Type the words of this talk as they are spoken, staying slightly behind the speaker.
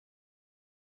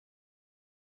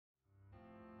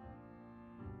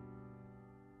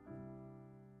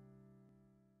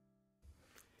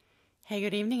Hey,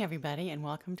 good evening, everybody, and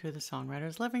welcome to the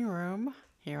Songwriter's Living Room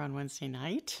here on Wednesday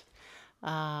night.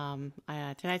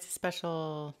 Tonight's a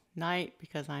special night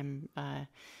because I'm going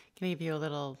to give you a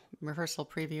little rehearsal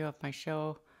preview of my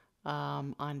show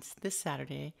on this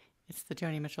Saturday. It's the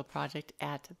Joni Mitchell Project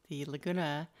at the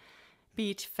Laguna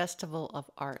Beach Festival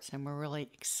of Arts, and we're really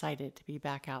excited to be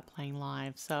back out playing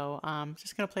live. So I'm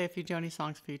just going to play a few Joni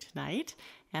songs for you tonight,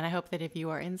 and I hope that if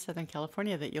you are in Southern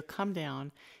California that you'll come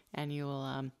down and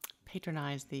you'll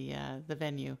patronize the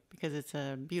venue, because it's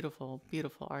a beautiful,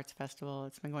 beautiful arts festival.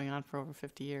 It's been going on for over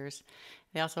 50 years.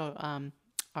 They also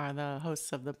are the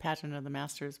hosts of the Pageant of the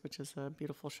Masters, which is a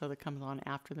beautiful show that comes on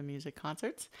after the music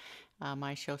concerts.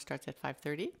 My show starts at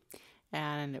 5:30.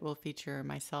 And it will feature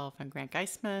myself and Grant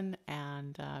Geisman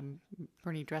and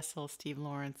Bernie Dressel, Steve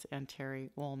Lawrence, and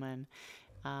Terry Woolman.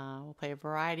 We'll play a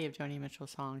variety of Joni Mitchell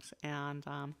songs, and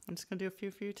I'm just going to do a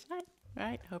few for you tonight. All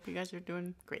right, hope you guys are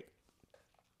doing great.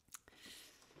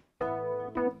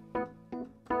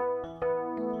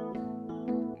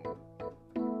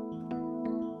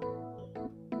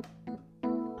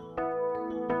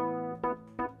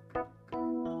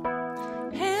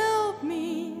 Help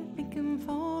me, think I'm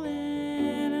falling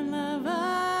in love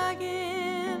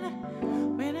again.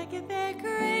 When I get that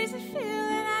crazy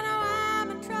feeling, I know I'm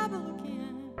in trouble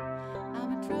again.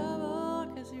 I'm in trouble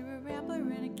 'cause you're a rambler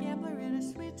and a gambler and a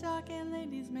sweet-talking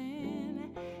ladies'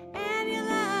 man. And you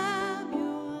love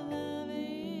your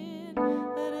loving,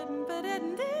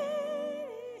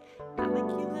 I think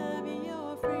you love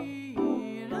your freedom.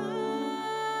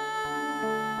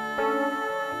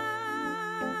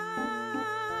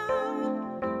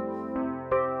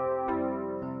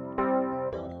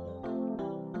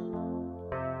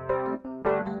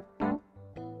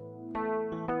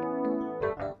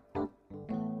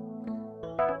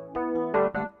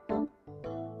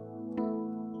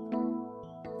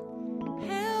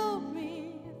 Help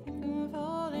me, I think I'm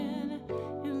falling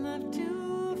in love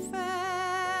too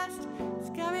fast. It's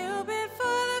got me hoping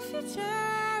for the future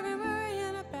and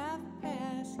worrying about the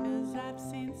past. 'Cause I've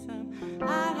seen some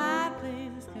high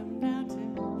places come down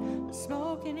to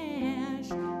smoke and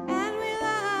ash. And we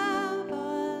love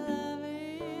our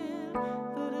loving,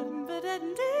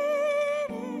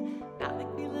 I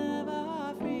think we love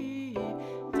our freedom.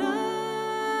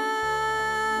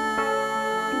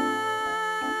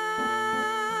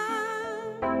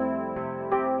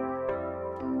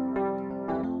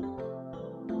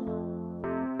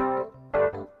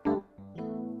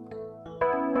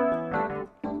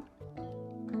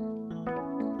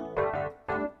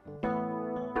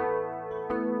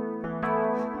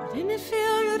 Didn't it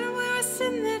feel good when we were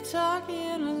sitting there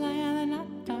talking, or lying and not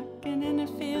talking? Didn't it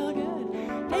feel good?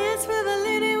 Dance with a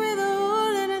lady with a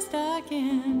hole in her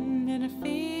stocking. Didn't it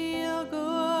feel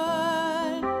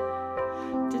good?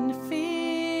 Didn't it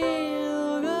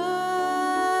feel good?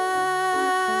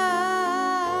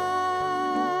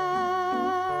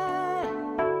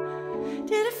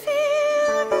 Did it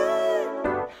feel good?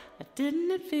 Or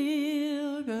didn't it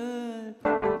feel good?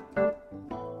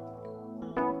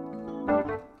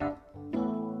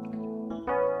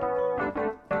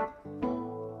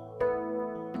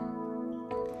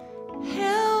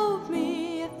 Help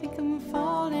me, I think I'm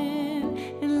falling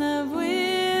in love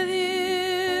with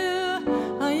you.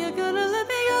 Are you gonna let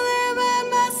me go there by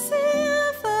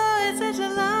myself? Oh, it's such a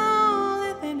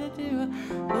lonely thing to do.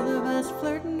 Both of us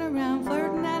flirting around,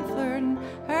 flirting and flirting,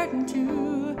 hurting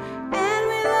too. And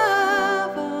we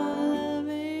love our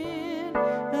loving,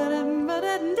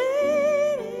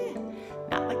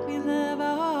 not like we love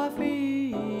our freedom.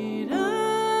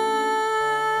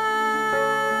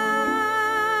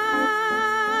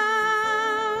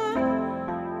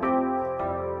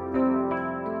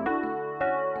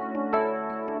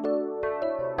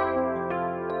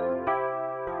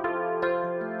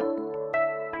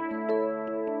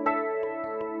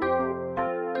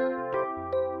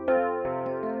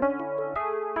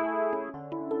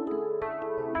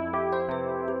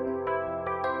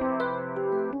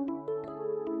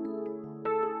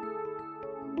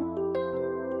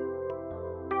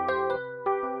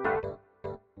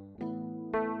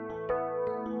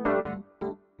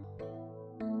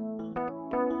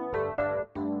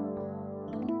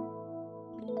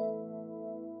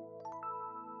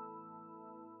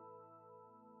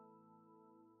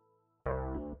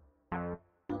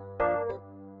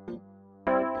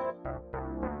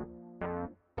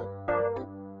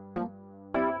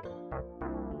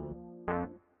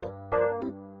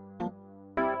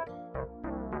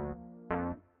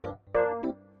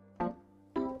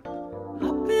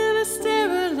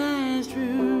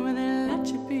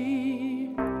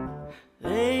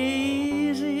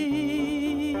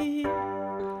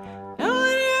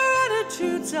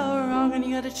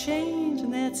 to change,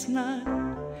 and that's not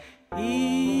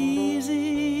easy.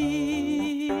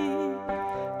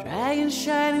 Dragon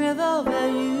shining with all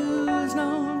values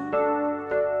known,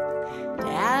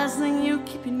 dazzling you,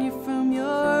 keeping you from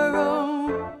your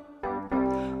own.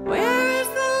 Where is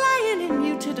the lion in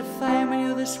you to defy when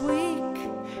you're this weak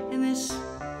and this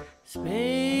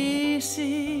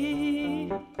spacey?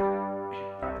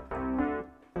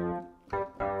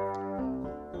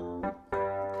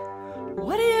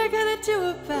 What are you gonna do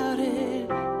about it?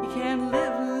 You can't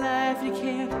live life, you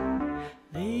can't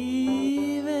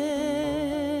leave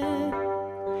it.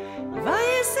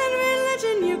 Vice and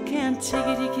religion, you can't take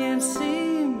it, you can't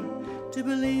seem to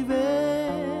believe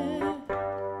it.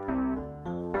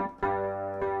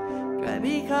 Dry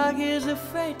peacock is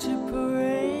afraid to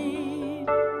parade.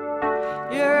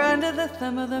 You're under the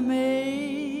thumb of the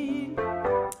maid.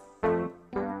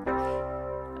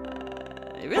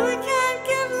 You really can't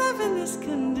give love in this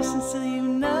condition, so you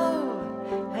know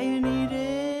how you need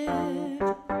it.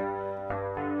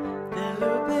 They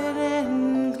loop it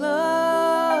and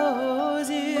close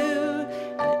you.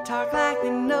 They talk like they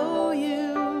know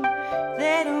you.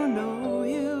 They don't know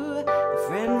you. Their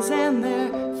friends and their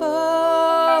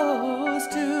foes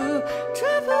too.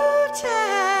 Troubled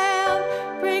child,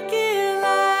 breaking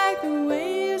like the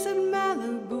waves of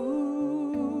Malibu.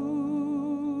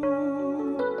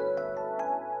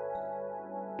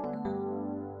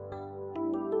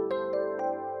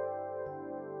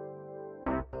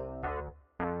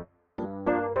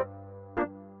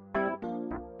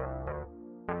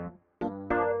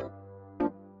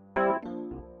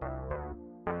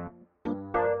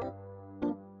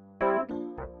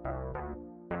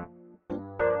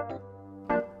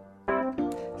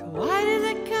 Why did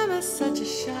it come as such a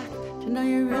shock to know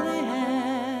you really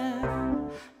have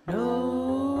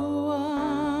no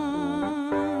one?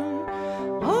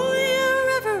 Only a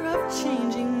river of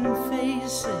changing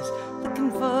faces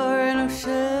looking for an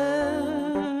ocean.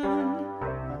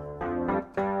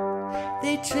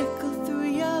 They trickle through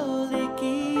your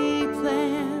leaky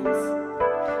plans,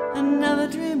 another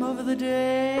dream over the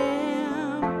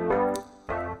dam.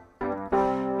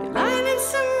 You're lying in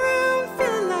some room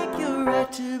feeling like your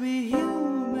right to be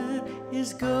human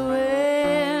is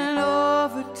going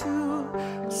over too.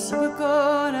 Some are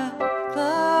gonna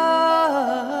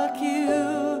pluck you,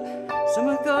 some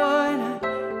are gonna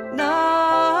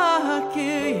knock you.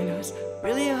 You know it's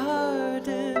really hard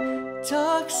to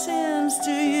talk sense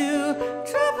to you.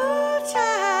 Troubled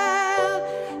child,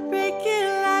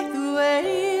 breaking like the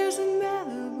waves in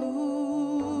Malibu.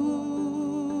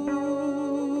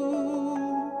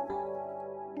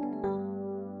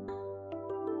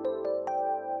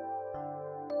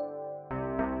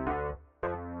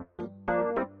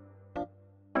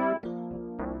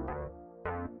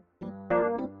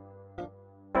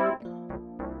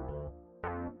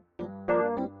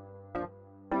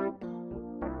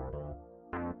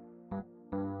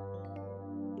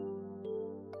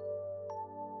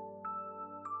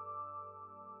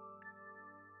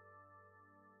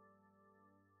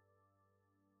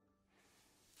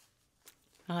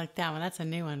 I like that one. That's a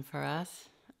new one for us.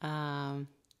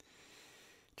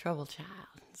 Trouble Child.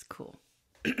 It's cool.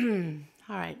 All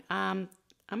right. I'm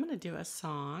going to do a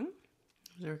song,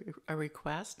 a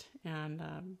request, and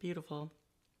a beautiful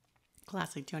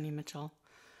classic Joni Mitchell.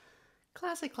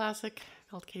 Classic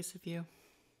called Case of You.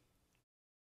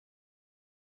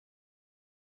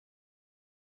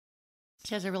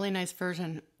 She has a really nice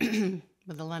version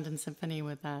with the London Symphony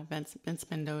with Vince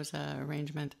Mendoza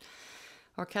arrangement.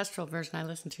 Orchestral version I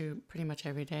listen to pretty much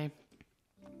every day.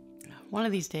 One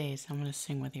of these days, I'm going to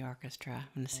sing with the orchestra. I'm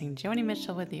going to sing Joni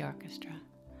Mitchell with the orchestra.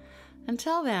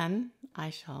 Until then, I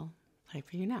shall play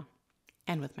for you now,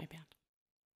 and with my band.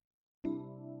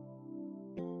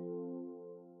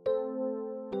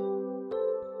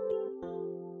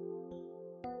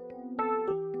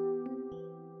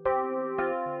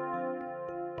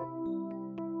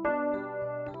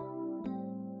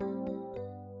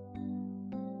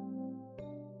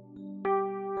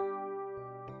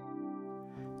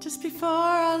 Just before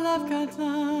our love got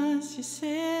lost, you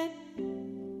said,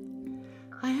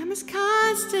 I am as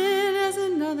constant as a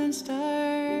northern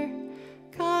star,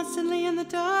 constantly in the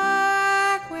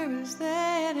dark. Where is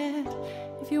that at?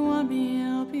 If you want me,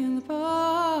 I'll be in the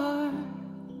bar,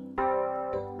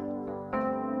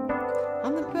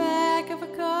 on the back of a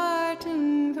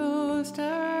cartoon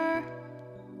coaster,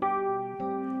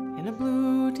 in a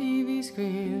blue TV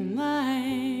screen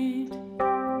light.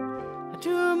 I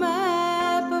drew a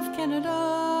map of Canada,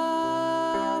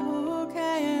 oh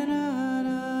Canada,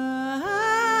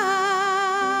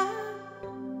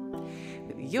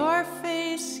 with your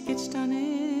face sketched on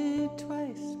it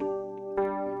twice.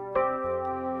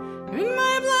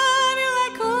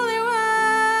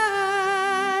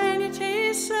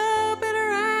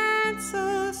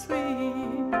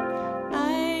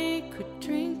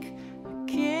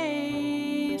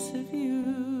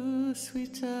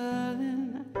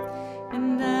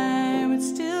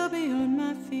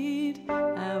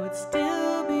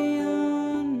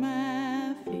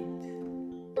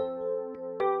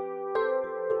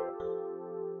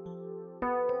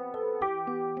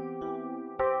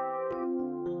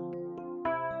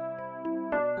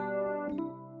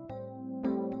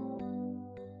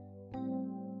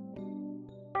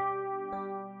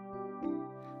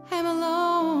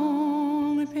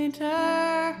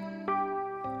 winter.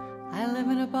 I live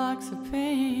in a box of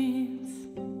pains,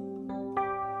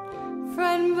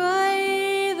 frightened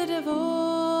by the devil,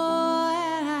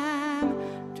 and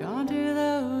I'm drawn to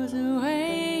those who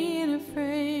ain't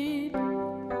afraid.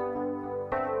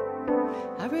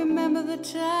 I remember the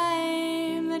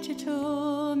time that you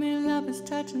told me love is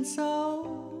touching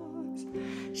souls.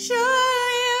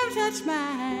 Sure, you've touched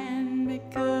mine,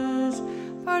 because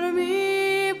part of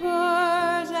me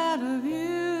pours out of you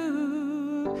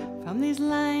from these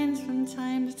lines from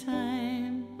time to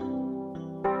time.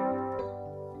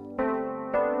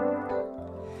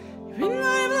 You're in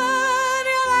my blood,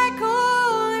 you're like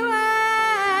holy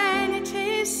wine. You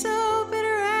taste so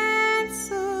bitter and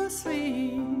so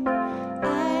sweet.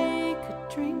 I could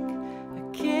drink a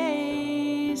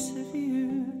case of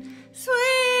you,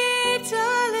 sweet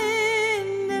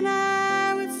darling, and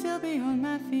I would still be on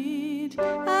my feet.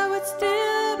 I would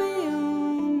still be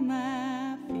on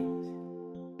my feet.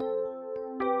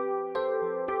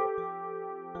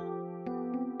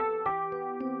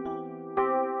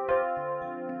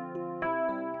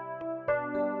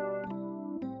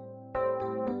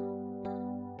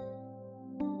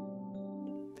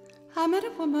 I met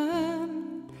a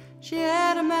woman, she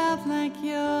had a mouth like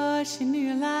yours. She knew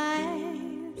your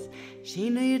lies, she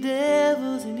knew your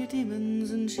devils and your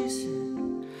demons, and she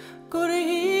said, go to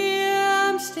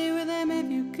him, stay with him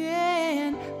if you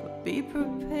can, but be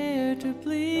prepared to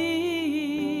bleed.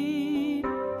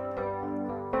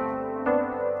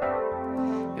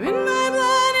 You're in my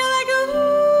blood, you're like a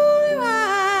holy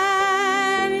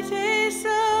wine. You taste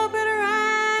so bitter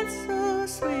and so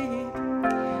sweet.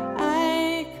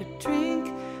 I could drink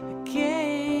a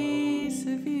case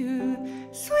of you,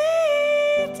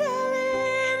 sweet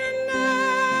darling, and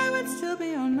I would still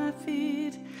be on my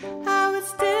feet. I would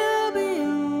still be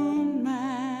on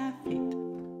my feet.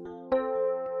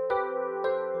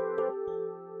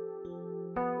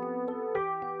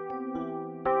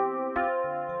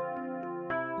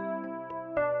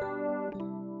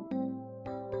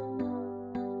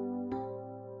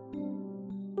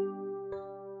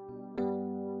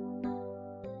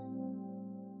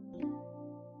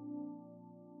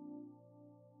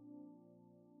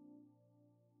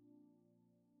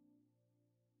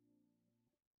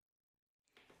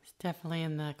 It's definitely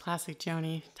in the classic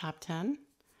Joni top 10.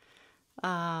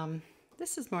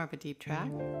 This is more of a deep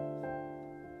track.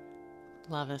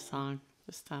 Love this song.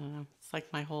 Just, I don't know. It's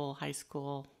like my whole high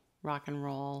school rock and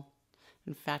roll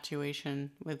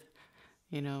infatuation with,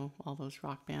 all those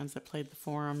rock bands that played the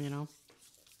Forum,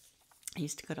 I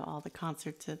used to go to all the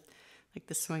concerts at like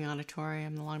the Swing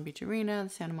Auditorium, the Long Beach Arena, the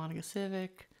Santa Monica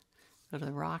Civic, go to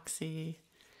the Roxy.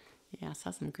 Yeah,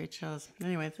 saw some great shows.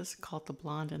 Anyway, this is called The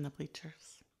Blonde and the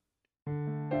Bleachers.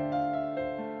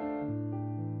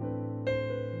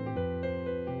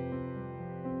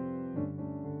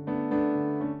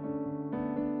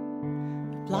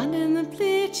 Blonde in the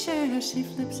bleachers, she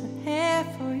flips her hair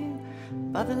for you.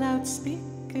 Above the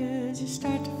loudspeakers, you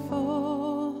start to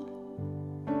fall.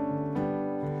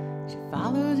 She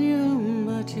follows you home,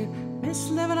 but you miss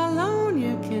living alone.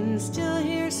 You can still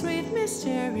hear sweet Miss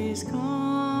Jerry's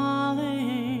calling.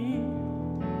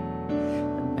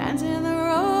 The bands and the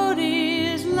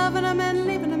roadies, loving them and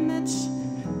leaving them. It's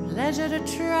pleasure to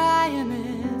try and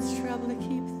it's trouble to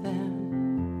keep them.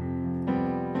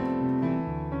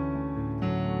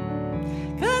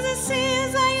 It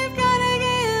seems like you've gotta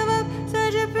give up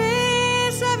such a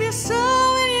piece of your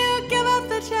soul when you give up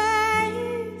the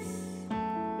chase.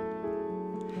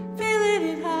 Feeling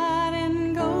it hot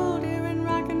and cold here in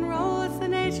rock and roll, it's the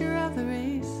nature of the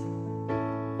race.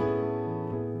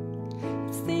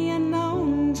 It's the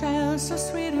unknown child, so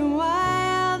sweet and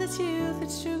wild. It's youth,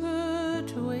 it's too good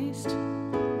to waste.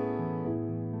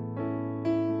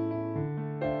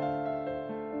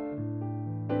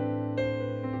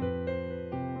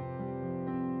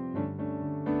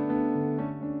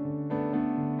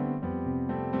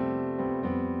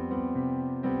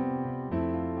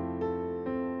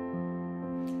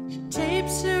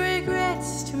 Tapes her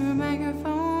regrets to her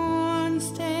microphone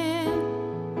stand.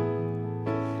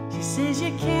 She says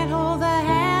you can't hold the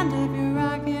hand of your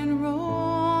rock and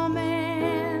roll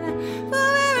man for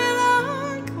very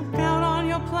long. Don't count on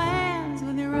your plans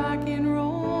with your rock and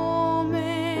roll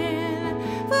man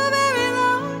for very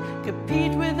long.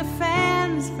 Compete with the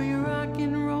fans for your rock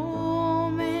and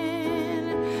roll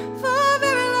man for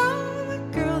very long. The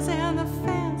girls and the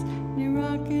fans in your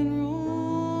rock and roll.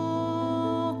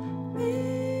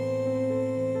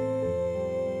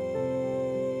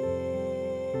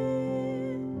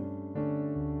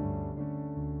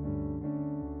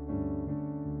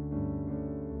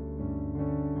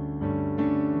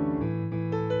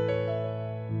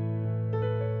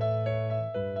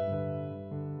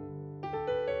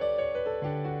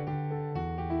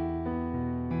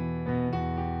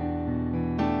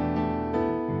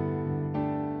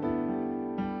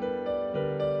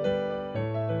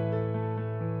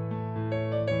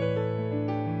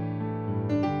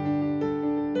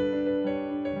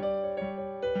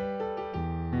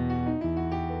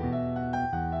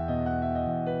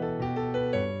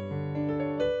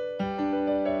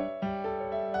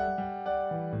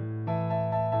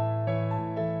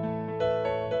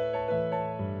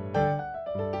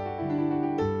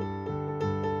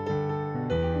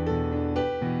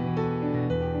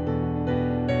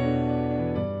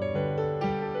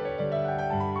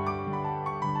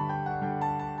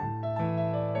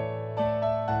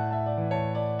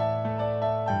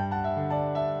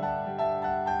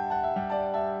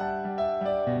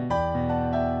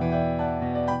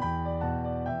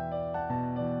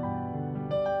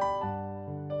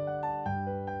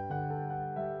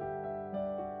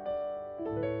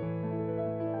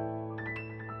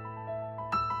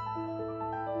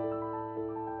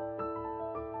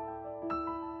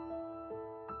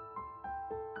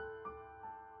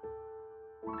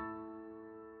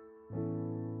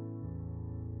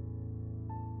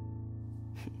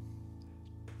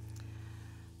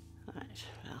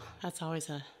 Well, that's always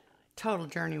a total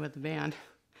journey with the band.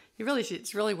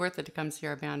 It's really worth it to come see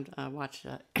our band, watch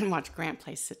Grant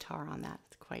play sitar on that.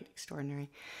 It's quite extraordinary.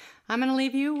 I'm going to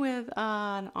leave you with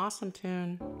an awesome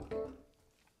tune.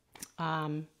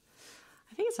 I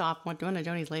think it's off one of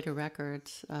Joni's later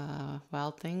records,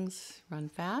 Wild Things Run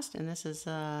Fast, and this is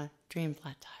Dream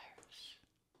Flat Tires.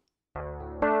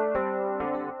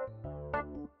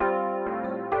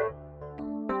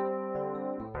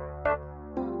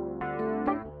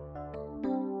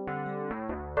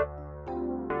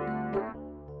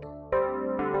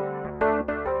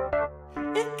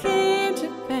 It came to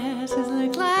pass as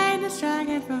like lightning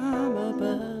striking from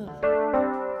above.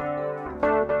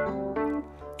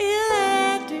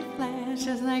 Electric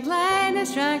flashes like lightning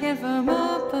striking from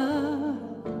above.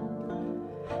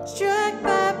 Struck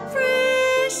by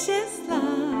precious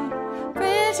love,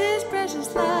 precious,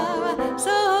 precious love.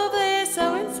 So hopeless,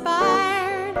 so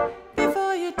inspired.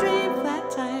 Before you dream flat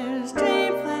tires,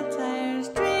 dream flat tires,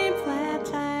 dream flat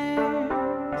tires.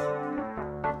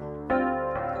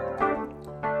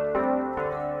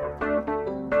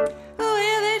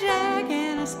 With a jack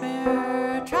and a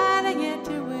spare, trying to get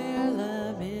to where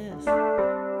love is.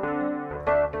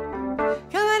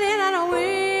 Coming in on a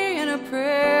wing and a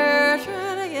prayer,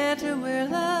 trying to get to where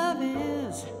love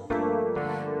is.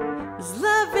 'Cause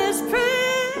love is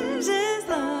precious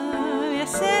love. You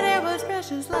said it was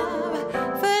precious love.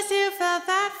 First you felt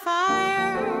that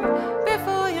fire.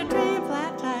 Before you dream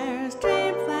flat tires,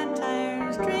 dream flat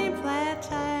tires, dream flat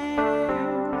tires.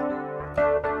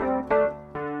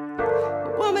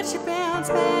 Woman, she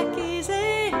bounced back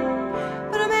easy,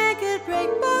 but a man could break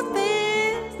both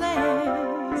his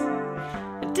legs.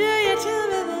 Do you tell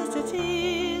me this to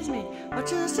tease me?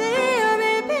 What you say, or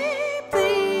maybe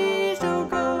please don't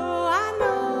go. I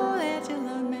know that you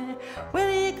love me. When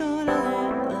are you gonna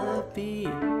let love be?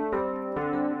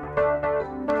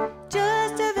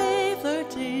 Just a vague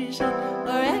flirtation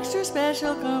or extra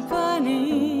special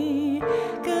company.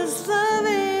 'Cause love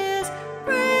is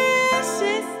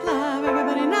precious love.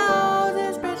 Everybody knows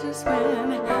it's precious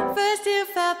when first you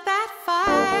felt that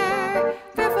fire.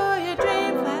 Before you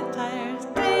dream flat tires,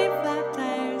 dream flat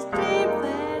tires, dream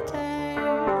flat tires.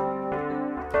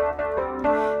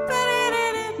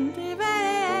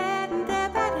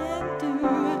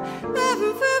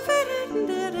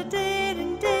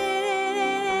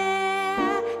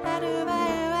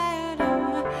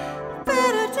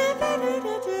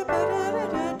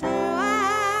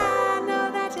 I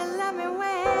know that you love me.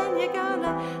 When you're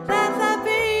gonna let love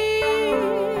be?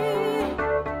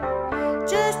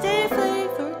 Just a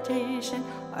flake flirtation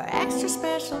or extra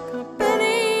special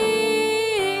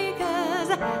company. 'Cause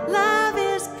love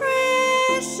is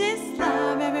precious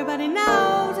love. Everybody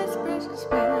knows it's precious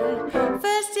when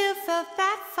first you felt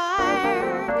that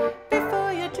fire.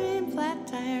 Before you dream flat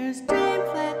tires, dream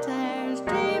flat tires,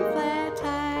 dream flat tires.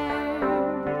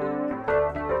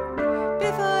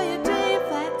 Before you dream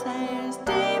flat tires,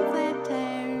 dream flat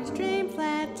tires, dream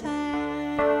flat tires.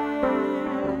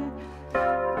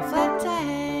 Flat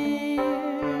tires,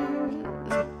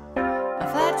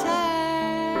 flat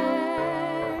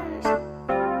tires.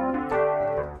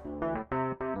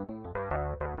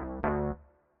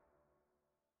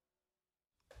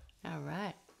 All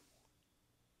right.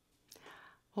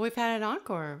 Well, we've had an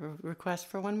encore request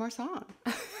for one more song.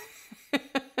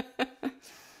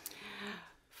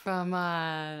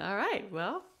 All right,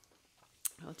 well,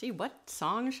 gee, what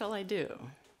song shall I do?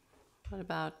 What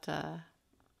about that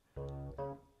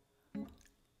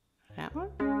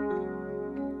one?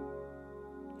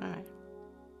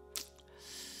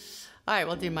 All right,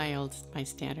 we'll do my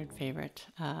standard favorite,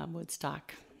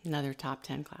 Woodstock, another top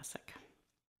 10 classic.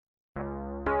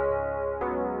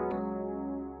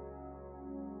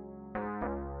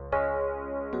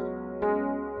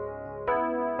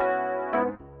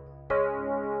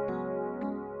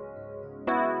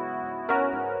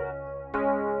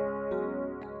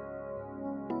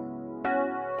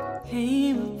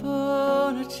 Came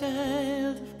upon a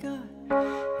child of God.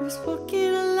 He was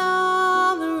walking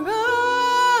along the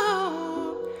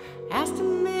road. Asked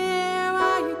him, where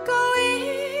are you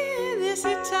going? This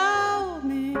he told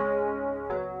me.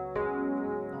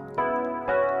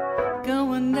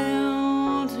 Going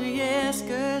down to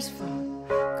Yesker's farm.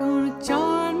 Gonna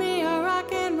join me a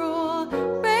rock and roll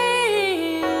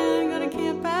band. Gonna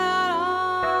camp out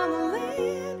on the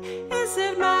land and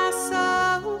set my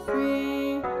soul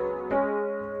free.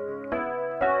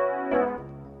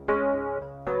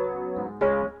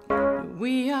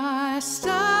 We are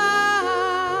stardust,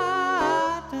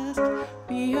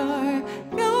 we are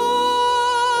golden,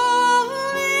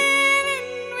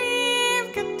 and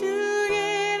we've got to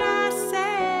get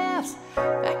ourselves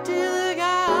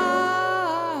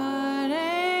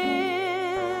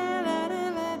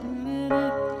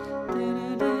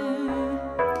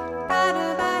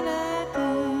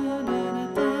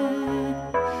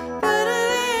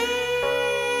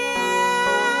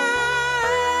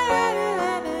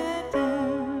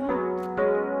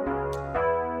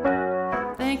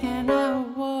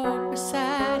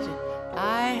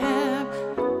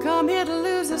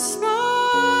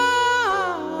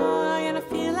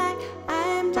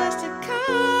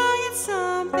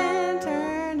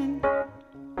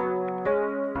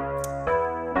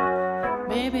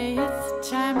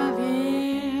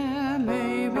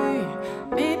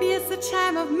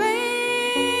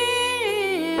man,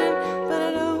 but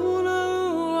I don't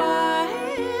know why.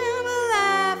 But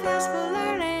life is for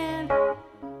learning,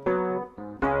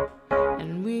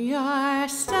 and we are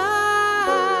stardust.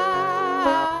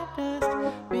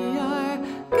 We are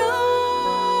golden,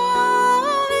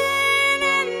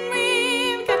 and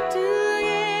we've got to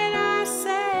get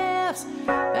ourselves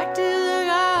back to the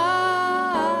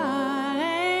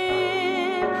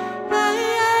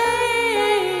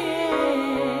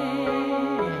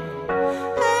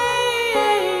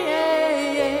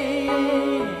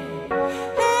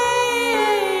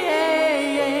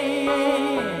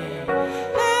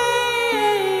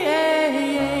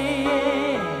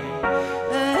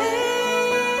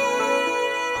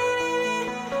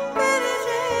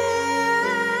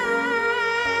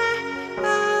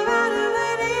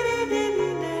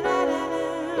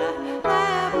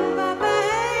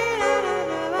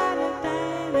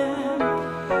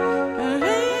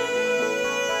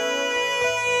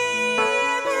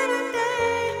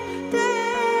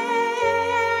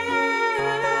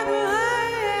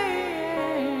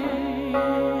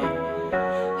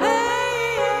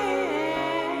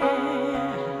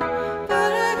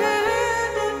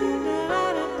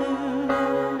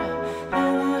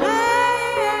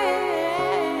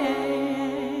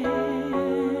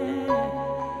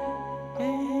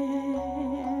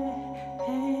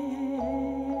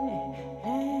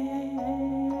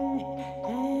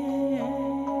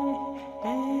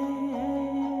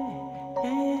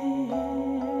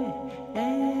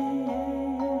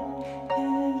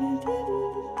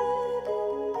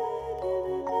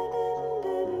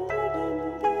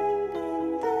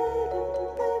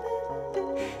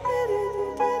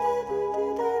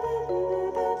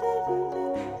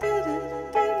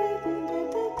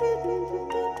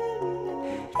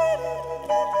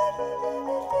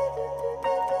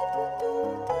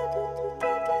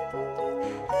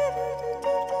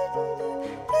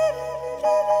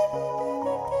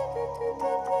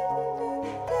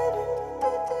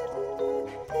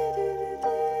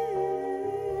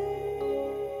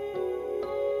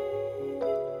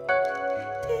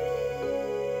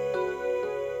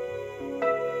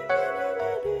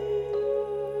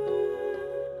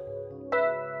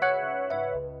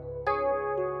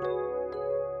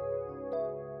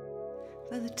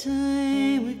by the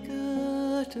time we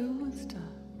got to Woodstock,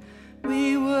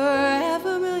 we were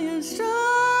 500,000 strong,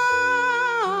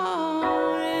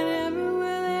 and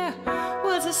everywhere there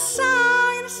was a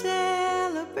song and a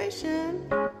celebration.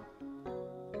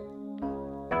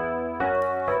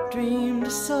 Dreamed I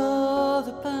saw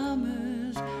the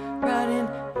bombers riding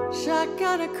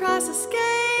shotgun across the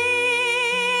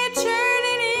sky,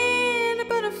 turning into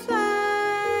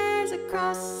butterflies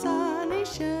across our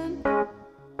nation.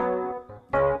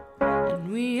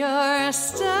 We are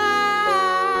stardust,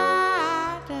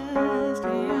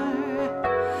 we are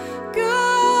golden,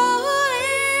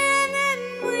 and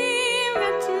we've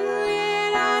got to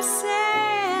get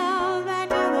ourselves back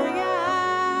to the garden.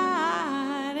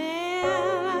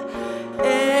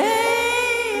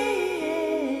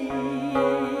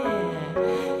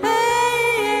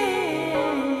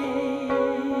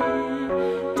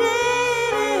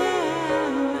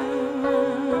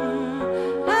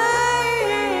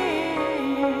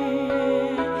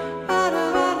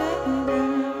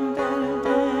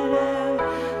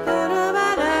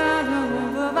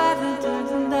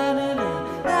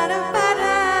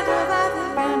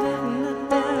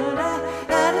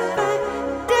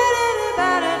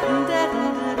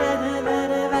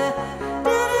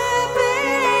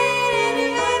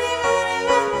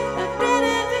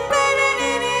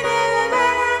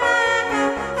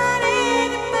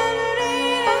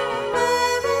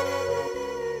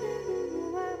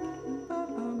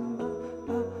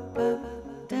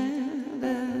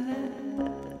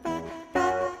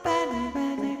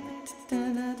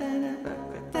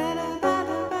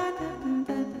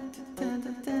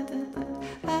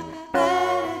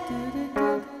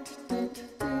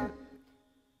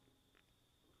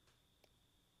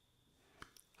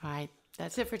 Hey,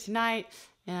 that's it for tonight,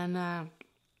 and I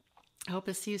hope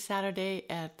to see you Saturday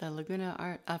at the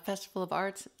Laguna Festival of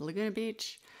Arts, Laguna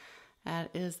Beach.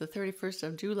 That is the 31st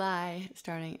of July,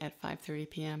 starting at 5:30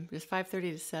 p.m., just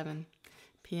 5:30 to 7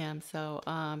 p.m., so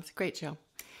it's a great show.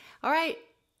 All right,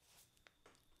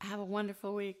 have a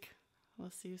wonderful week. We'll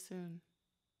see you soon.